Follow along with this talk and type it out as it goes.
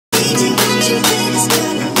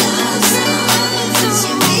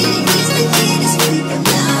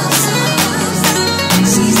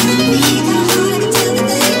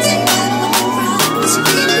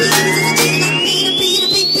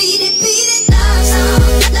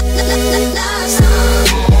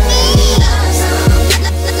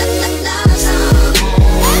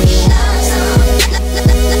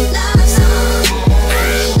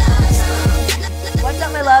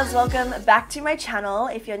Welcome back to my channel.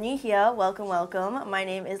 If you're new here, welcome. My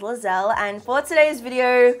name is Leizel, and for today's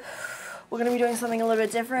video, we're going to be doing something a little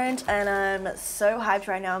bit different, and I'm so hyped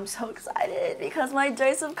right now. I'm so excited because my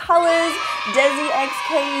Dose of Colors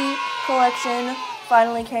DESIXKATY collection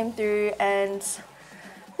finally came through, and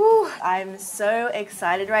I'm so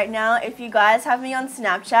excited right now. If you guys have me on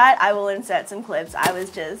Snapchat, I will insert some clips. I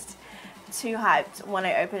was just too hyped when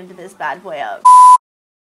I opened this bad boy up.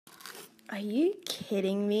 Are you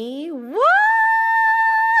kidding me? What?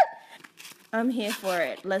 I'm here for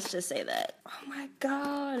it. Let's just say that. Oh my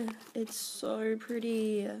god. It's so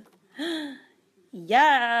pretty.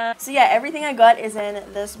 Yeah. So yeah, everything I got is in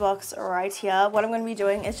this box right here. What I'm going to be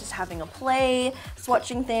doing is just having a play,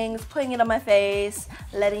 swatching things, putting it on my face,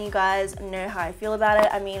 letting you guys know how I feel about it.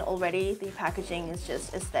 I mean, already the packaging is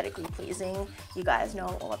just aesthetically pleasing. You guys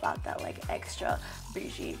know all about that like extra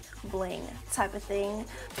bougie bling type of thing.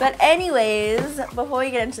 But anyways, before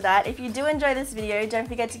we get into that, if you do enjoy this video, don't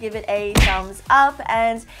forget to give it a thumbs up,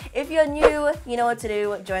 and if you're new, you know what to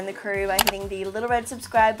do. Join the crew by hitting the little red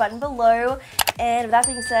subscribe button below. And with that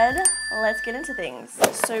being said, let's get into things.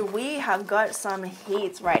 So we have got some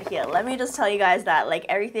heat right here. Let me just tell you guys that like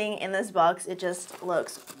everything in this box, it just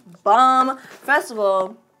looks bomb. First of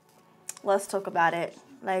all, let's talk about it.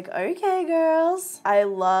 Like, okay girls, I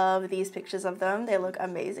love these pictures of them. They look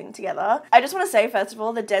amazing together. I just want to say, first of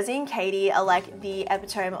all, the Desi and Katy are like the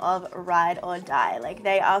epitome of ride or die. Like,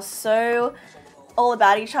 they are so all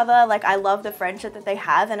about each other. Like, I love the friendship that they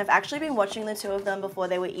have, and I've actually been watching the two of them before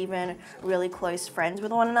they were even really close friends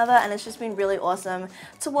with one another, and it's just been really awesome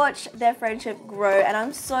to watch their friendship grow, and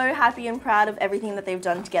I'm so happy and proud of everything that they've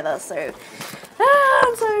done together. So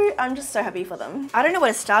I'm just so happy for them. I don't know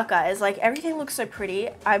where to start, guys. Like, everything looks so pretty.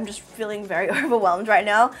 I'm just feeling very overwhelmed right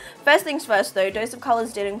now. First things first though, Dose of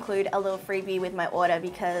Colors did include a little freebie with my order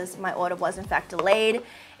because my order was in fact delayed.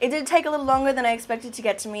 It did take a little longer than I expected to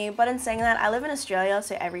get to me, but in saying that, I live in Australia,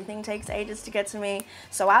 so everything takes ages to get to me.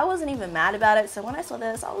 So I wasn't even mad about it. So when I saw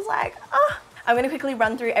this, I was like, ah. I'm going to quickly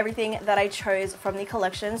run through everything that I chose from the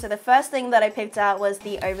collection. So the first thing that I picked out was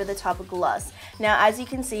the over-the-top gloss. Now, as you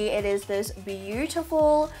can see, it is this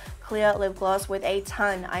beautiful clear lip gloss with a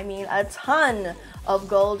ton of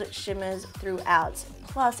gold shimmers throughout.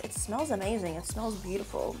 Plus, it smells amazing. It smells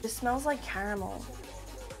beautiful. It smells like caramel.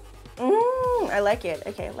 I like it.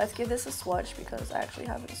 Okay, let's give this a swatch because I actually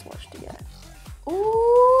haven't swatched it yet.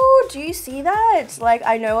 Ooh, do you see that? Like,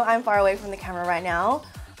 I know I'm far away from the camera right now,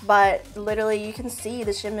 but literally you can see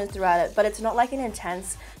the shimmers throughout it, but it's not like an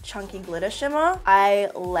intense chunky glitter shimmer. I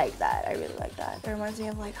like that. I really like that. It reminds me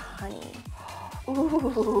of like honey.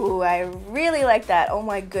 Ooh, I really like that. Oh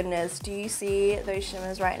my goodness, do you see those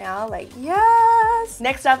shimmers right now? Like, yes!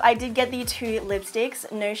 Next up, I did get the two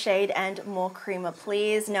lipsticks, No Shade and More Creamer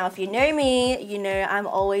Please. Now, if you know me, you know I'm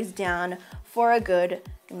always down for a good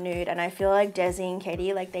nude, and I feel like Desi and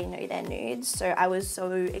Katy, like, they know their nudes, so I was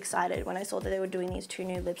so excited when I saw that they were doing these two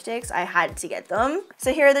nude lipsticks. I had to get them.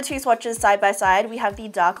 So here are the two swatches side by side. We have the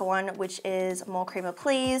darker one, which is More Creamer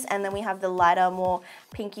Please, and then we have the lighter, more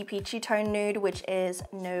pinky peachy tone nude, which is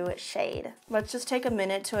No Shade. Let's just take a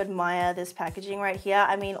minute to admire this packaging right here.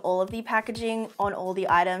 I mean, all of the packaging on all the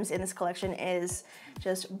items in this collection is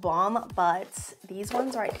just bomb, but these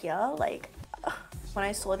ones right here, like, when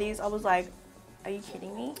I saw these, I was like, are you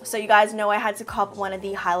kidding me? So you guys know I had to cop one of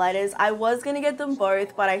the highlighters. I was gonna get them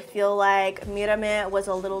both, but I feel like Mirame was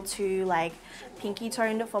a little too like pinky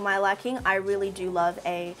toned for my liking. I really do love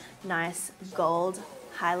a nice gold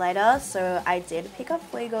highlighter, so I did pick up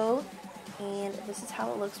Fuego, and this is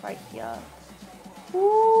how it looks right here.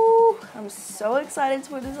 Ooh, I'm so excited to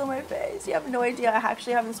put this on my face. You have no idea. I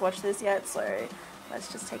actually haven't swatched this yet, so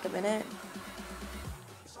let's just take a minute.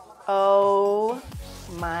 Oh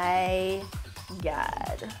my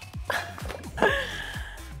god.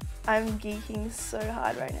 I'm geeking so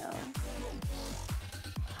hard right now.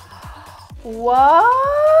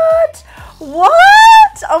 What?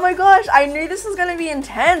 Oh my gosh, I knew this was gonna be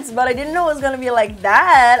intense, but I didn't know it was gonna be like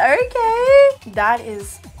that. Okay.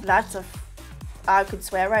 That's a I could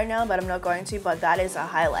swear right now, but I'm not going to, but that is a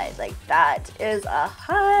highlight. Like, that is a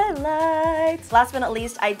highlight. Last but not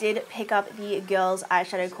least, I did pick up the girls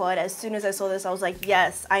eyeshadow quad. As soon as I saw this, I was like,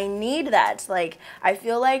 yes, I need that. Like, I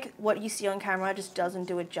feel like what you see on camera just doesn't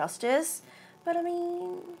do it justice, but I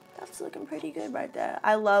mean, that's looking pretty good right there.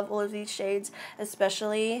 I love all of these shades,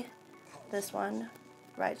 especially this one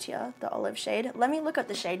right here, the olive shade. Let me look up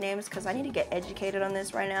the shade names because I need to get educated on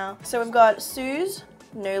this right now. So we've got Soo's,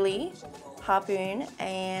 Noli, Harpoon,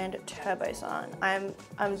 and Turbo Sun.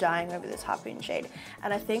 I'm dying over this Harpoon shade,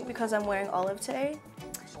 and I think because I'm wearing olive today,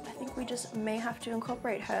 I think we just may have to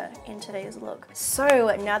incorporate her in today's look.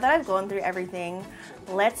 So now that I've gone through everything,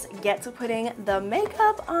 let's get to putting the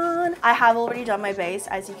makeup on. I have already done my base.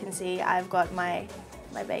 As you can see, I've got my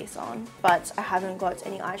base on, but I haven't got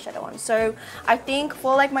any eyeshadow on. So I think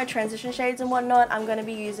for like my transition shades and whatnot, I'm going to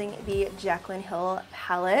be using the Jaclyn Hill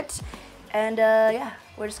palette. And yeah,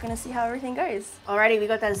 we're just gonna see how everything goes. Alrighty, we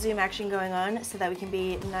got that zoom action going on so that we can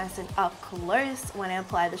be nice and up close when I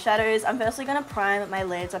apply the shadows. I'm firstly gonna prime my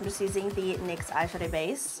lids. I'm just using the NYX Eyeshadow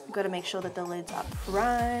Base. Gotta make sure that the lids are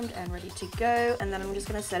primed and ready to go. And then I'm just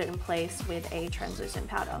gonna set it in place with a translucent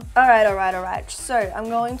powder. Alright. So I'm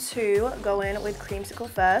going to go in with Creamsicle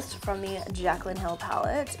first from the Jaclyn Hill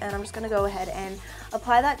palette. And I'm just gonna go ahead and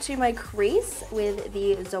apply that to my crease with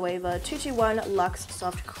the Zoeva 221 Luxe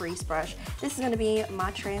Soft Crease Brush. This is going to be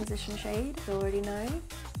my transition shade, you already know.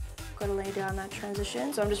 Got to lay down that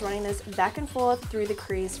transition. So I'm just running this back and forth through the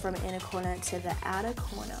crease from inner corner to the outer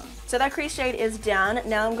corner. So that crease shade is down.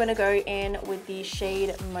 Now I'm going to go in with the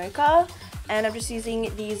shade Mocha. And I'm just using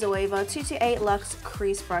the Zoeva 228 Luxe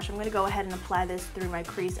Crease Brush. I'm going to go ahead and apply this through my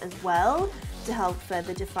crease as well to help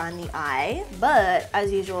further define the eye. But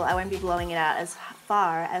as usual, I won't be blowing it out as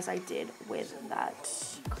far as I did with that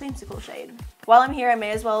Creamsicle shade. While I'm here, I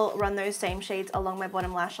may as well run those same shades along my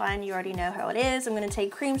bottom lash line. You already know how it is. I'm going to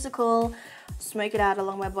take Creamsicle, smoke it out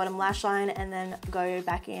along my bottom lash line, and then go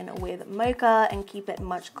back in with Mocha and keep it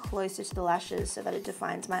much closer to the lashes so that it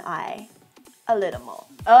defines my eye a little more.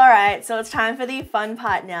 Alright, so it's time for the fun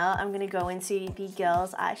part now. I'm going to go into the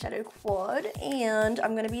girls eyeshadow quad, and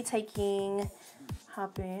I'm going to be taking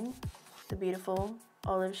Harpoon, the beautiful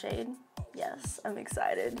olive shade. Yes, I'm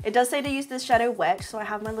excited. It does say to use this shadow wet, so I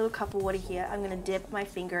have my little cup of water here. I'm going to dip my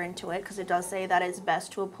finger into it because it does say that it's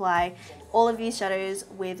best to apply all of these shadows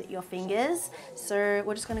with your fingers. So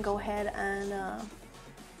we're just going to go ahead and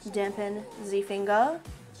dampen the finger,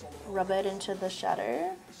 rub it into the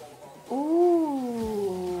shadow. Ooh,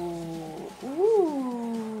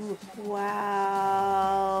 wow.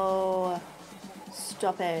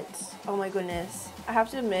 Stop it. Oh my goodness. I have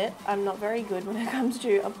to admit, I'm not very good when it comes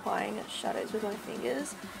to applying shadows with my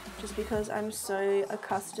fingers, just because I'm so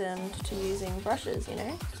accustomed to using brushes, you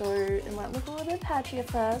know? So it might look a little bit patchy at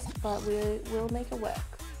first, but we'll make it work.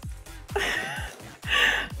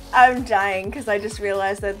 I'm dying because I just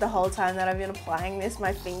realized that the whole time that I've been applying this,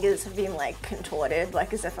 my fingers have been like contorted,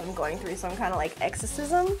 like as if I'm going through some kind of like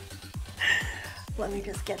exorcism. Let me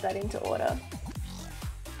just get that into order.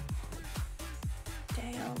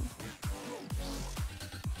 Damn.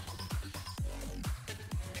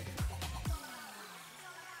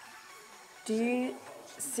 Do you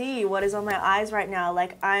see what is on my eyes right now?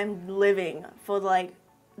 Like, I'm living for like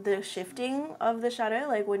the shifting of the shadow,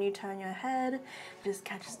 like when you turn your head, it just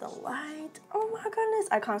catches the light. Oh my goodness,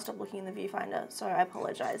 I can't stop looking in the viewfinder, so I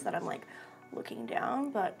apologize that I'm like looking down,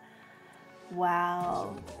 but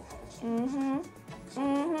wow.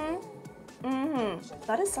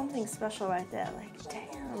 That is something special right there. Like,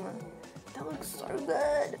 damn, that looks so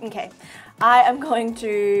good. Okay, I am going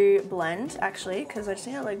to blend actually, because I just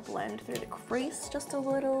need to like blend through the crease just a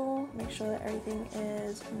little, make sure that everything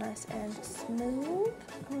is nice and smooth.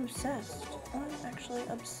 I'm obsessed. I'm actually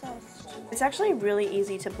obsessed. It's actually really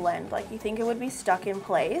easy to blend. Like, you think it would be stuck in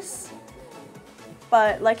place,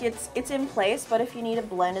 but like it's in place, but if you need to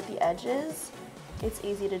blend at the edges, it's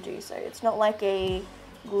easy to do so. It's not like a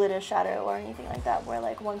glitter shadow or anything like that where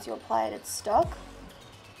like once you apply it, it's stuck.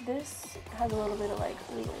 This has a little bit of like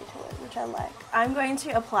leeway to it, which I like. I'm going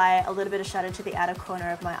to apply a little bit of shadow to the outer corner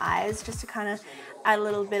of my eyes just to kind of add a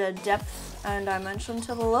little bit of depth and dimension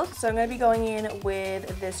to the look. So I'm going to be going in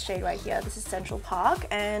with this shade right here. This is Central Park,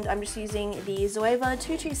 and I'm just using the Zoeva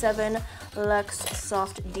 227 Luxe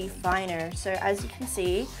Soft Definer. So as you can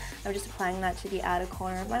see, I'm just applying that to the outer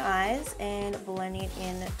corner of my eyes and blending it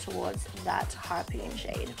in towards that Harpoon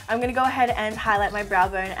shade. I'm going to go ahead and highlight my brow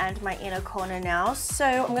bone and my inner corner now. So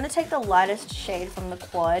I'm going to take the lightest shade from the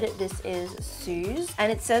quad. This is Soo's,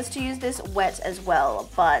 and it says to use this wet as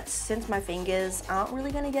well, but since my fingers aren't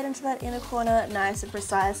really going to get into that inner corner nice and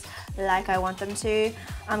precise like I want them to.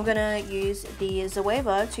 I'm going to use the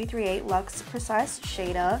Zoeva 238 Luxe Precise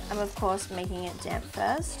Shader. I'm of course making it damp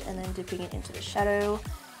first and then dipping it into the shadow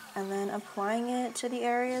and then applying it to the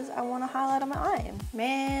areas I want to highlight on my eye.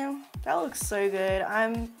 Man, that looks so good.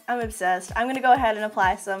 I'm obsessed. I'm going to go ahead and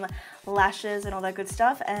apply some lashes and all that good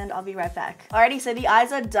stuff, and I'll be right back. Alrighty, so the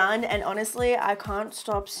eyes are done, and honestly, I can't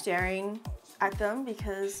stop staring at them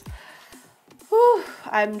because whew,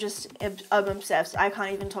 I'm obsessed. I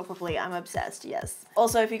can't even talk properly. I'm obsessed, yes.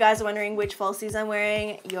 Also, if you guys are wondering which falsies I'm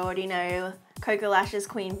wearing, you already know. Cocoa Lashes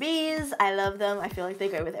Queen Bees. I love them. I feel like they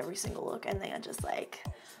go with every single look, and they are just like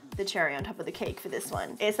the cherry on top of the cake for this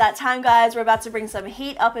one. It's that time, guys. We're about to bring some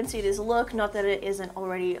heat up into this look. Not that it isn't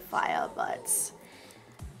already fire, but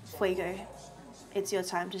Fuego, it's your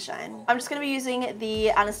time to shine. I'm just going to be using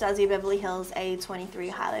the Anastasia Beverly Hills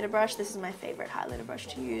A23 highlighter brush. This is my favorite highlighter brush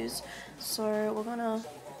to use. So we're going to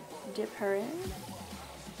dip her in.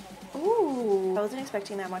 Ooh, I wasn't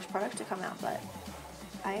expecting that much product to come out, but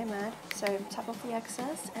I am mad. So tap off the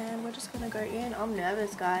excess and we're just going to go in. I'm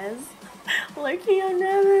nervous, guys. Low-key, I'm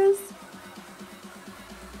nervous.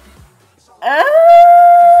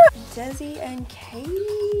 Desi and Katy.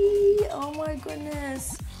 Oh my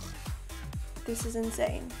goodness. This is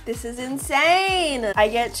insane. This is insane. I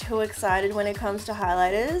get too excited when it comes to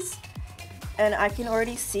highlighters and I can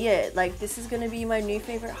already see it. Like, this is gonna be my new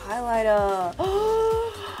favorite highlighter.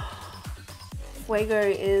 Fuego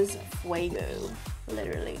is Fuego,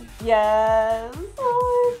 literally. Yes,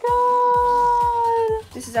 oh my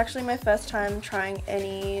God. This is actually my first time trying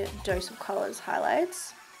any Dose of Colors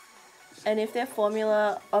highlights. And if their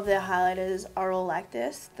formula of their highlighters are all like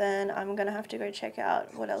this, then I'm gonna have to go check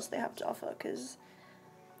out what else they have to offer, because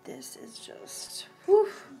this is just, whew.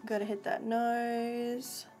 Gotta hit that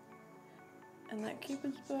nose and that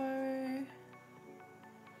Cupid's bow.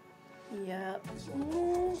 Yep.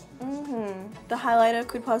 The highlighter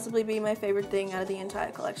could possibly be my favorite thing out of the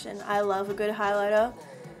entire collection. I love a good highlighter.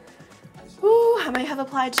 Ooh, I may have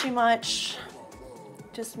applied too much,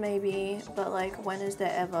 just maybe, but like, when is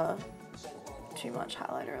there ever too much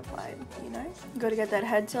highlighter applied, you know? Gotta get that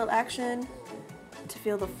head tilt action to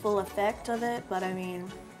feel the full effect of it, but I mean,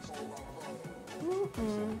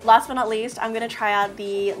 last but not least, I'm gonna try out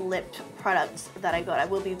the lip products that I got. I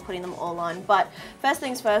will be putting them all on, but first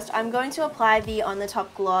things first, I'm going to apply the On The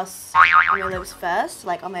Top gloss on my lips first,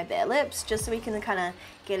 like on my bare lips, just so we can kind of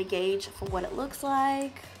get a gauge for what it looks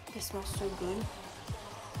like. This smells so good. It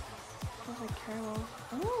smells like caramel.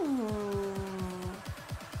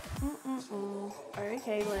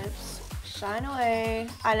 Okay, lips, shine away.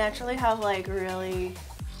 I naturally have like really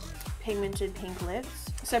pigmented pink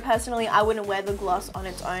lips. So personally, I wouldn't wear the gloss on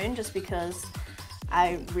its own just because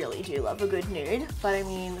I really do love a good nude. But I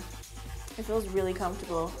mean, it feels really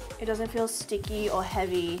comfortable. It doesn't feel sticky or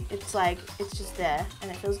heavy. It's like, it's just there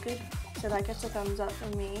and it feels good. So that gets a thumbs up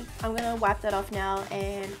from me. I'm gonna wipe that off now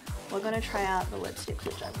and we're gonna try out the lipstick,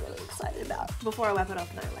 which I'm really excited about. Before I wipe it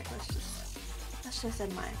off, no, like let's just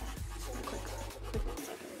admire that. Quick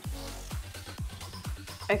second.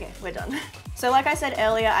 Okay, we're done. So like I said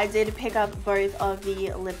earlier, I did pick up both of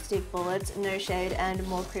the lipstick bullets, No Shade and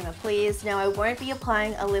More Creamer Please. Now I won't be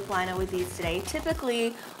applying a lip liner with these today.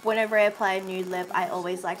 Typically, whenever I apply a nude lip, I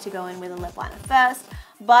always like to go in with a lip liner first.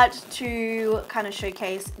 But to kind of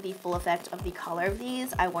showcase the full effect of the color of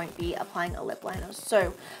these, I won't be applying a lip liner.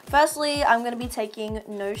 So firstly, I'm going to be taking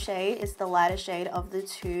No Shade. It's the lighter shade of the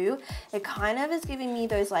two. It kind of is giving me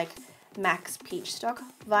those like Max Peach Stock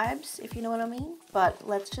vibes, if you know what I mean. But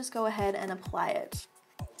let's just go ahead and apply it.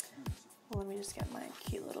 Let me just get my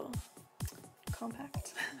cute little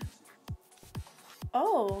compact.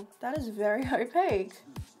 Oh, that is very opaque.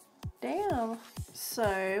 Damn.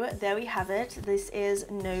 So there we have it. This is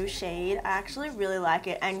No Shade. I actually really like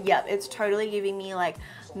it, and yep, it's totally giving me like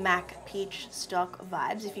MAC Peach Stock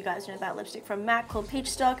vibes. If you guys know that lipstick from MAC called Peach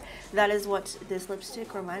Stock, that is what this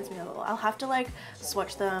lipstick reminds me of. I'll have to like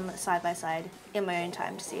swatch them side by side in my own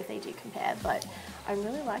time to see if they do compare, but I'm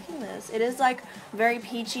really liking this. It is like very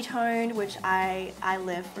peachy toned, which I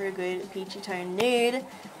live for a good peachy toned nude.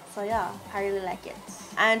 So yeah, I really like it.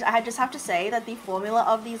 And I just have to say that the formula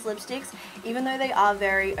of these lipsticks, even though they are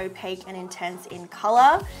very opaque and intense in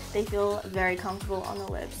color, they feel very comfortable on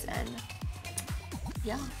the lips, and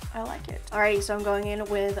yeah, I like it. Alrighty, so I'm going in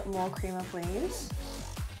with More Creamer Please.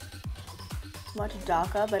 much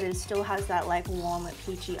darker, but it still has that like warm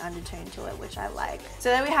peachy undertone to it, which I like. So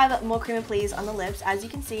then we have More Cream Please on the lips. As you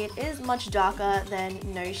can see, it is much darker than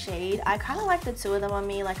No Shade. I kind of like the two of them on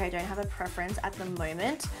me. Like, I don't have a preference at the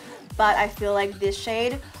moment, but I feel like this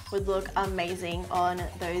shade would look amazing on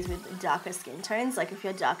those with darker skin tones. Like, if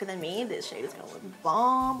you're darker than me, this shade is gonna look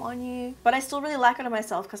bomb on you. But I still really like it on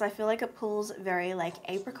myself because I feel like it pulls very like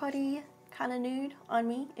apricot-y kind of nude on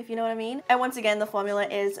me, if you know what I mean. And once again, the formula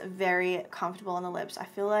is very comfortable on the lips. I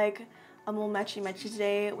feel like I'm all matchy-matchy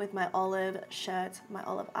today with my olive shirt, my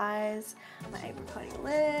olive eyes, my apricot-y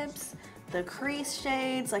lips, the crease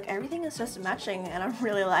shades, like everything is just matching and I'm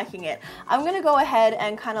really liking it. I'm gonna go ahead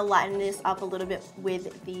and kind of lighten this up a little bit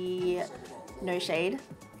with the No Shade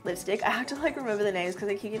lipstick. I have to like remember the names because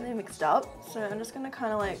I keep getting them mixed up. So I'm just gonna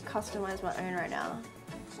kind of like customize my own right now.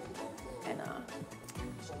 And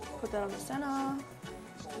put that on the center,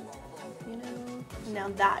 you know. Now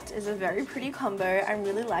that is a very pretty combo. I'm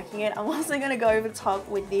really liking it. I'm also gonna go over top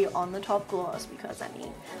with the On The Top gloss because I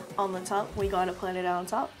mean, on the top, we gotta put it on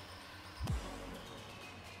top.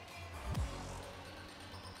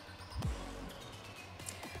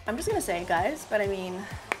 I'm just gonna say it, guys, but I mean,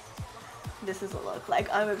 this is a look. Like,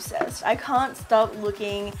 I'm obsessed. I can't stop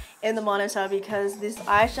looking in the monitor because this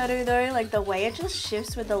eyeshadow though, like the way it just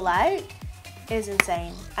shifts with the light is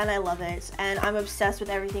insane and I love it, and I'm obsessed with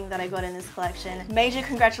everything that I got in this collection. Major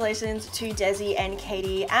congratulations to Desi and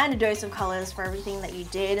Katy and A Dose of Colors for everything that you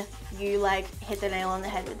did. You like hit the nail on the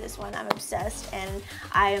head with this one. I'm obsessed and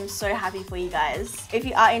I am so happy for you guys. If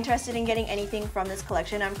you are interested in getting anything from this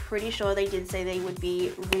collection, I'm pretty sure they did say they would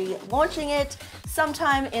be relaunching it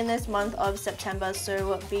sometime in this month of September,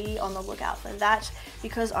 so be on the lookout for that,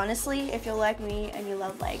 because honestly, if you're like me and you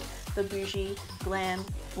love like the bougie, glam,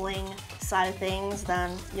 bling side of things,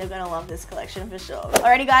 then you're gonna love this collection for sure.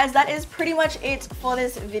 Alrighty guys, that is pretty much it for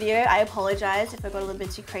this video. I apologize if I got a little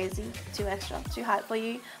bit too crazy, too extra, too hype for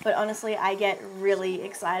you, but honestly, I get really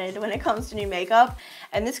excited when it comes to new makeup,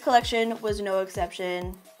 and this collection was no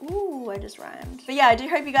exception. Ooh, I just rhymed. But yeah, I do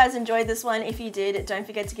hope you guys enjoyed this one. If you did, don't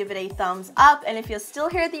forget to give it a thumbs up, and if you're still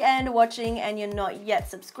here at the end watching and you're not yet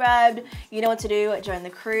subscribed, you know what to do. Join the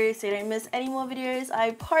crew so you don't miss any more videos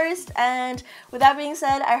I post. And with that being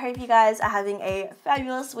said, I hope you guys are having a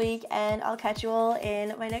fabulous week, and I'll catch you all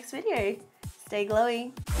in my next video. Stay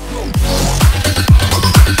glowy.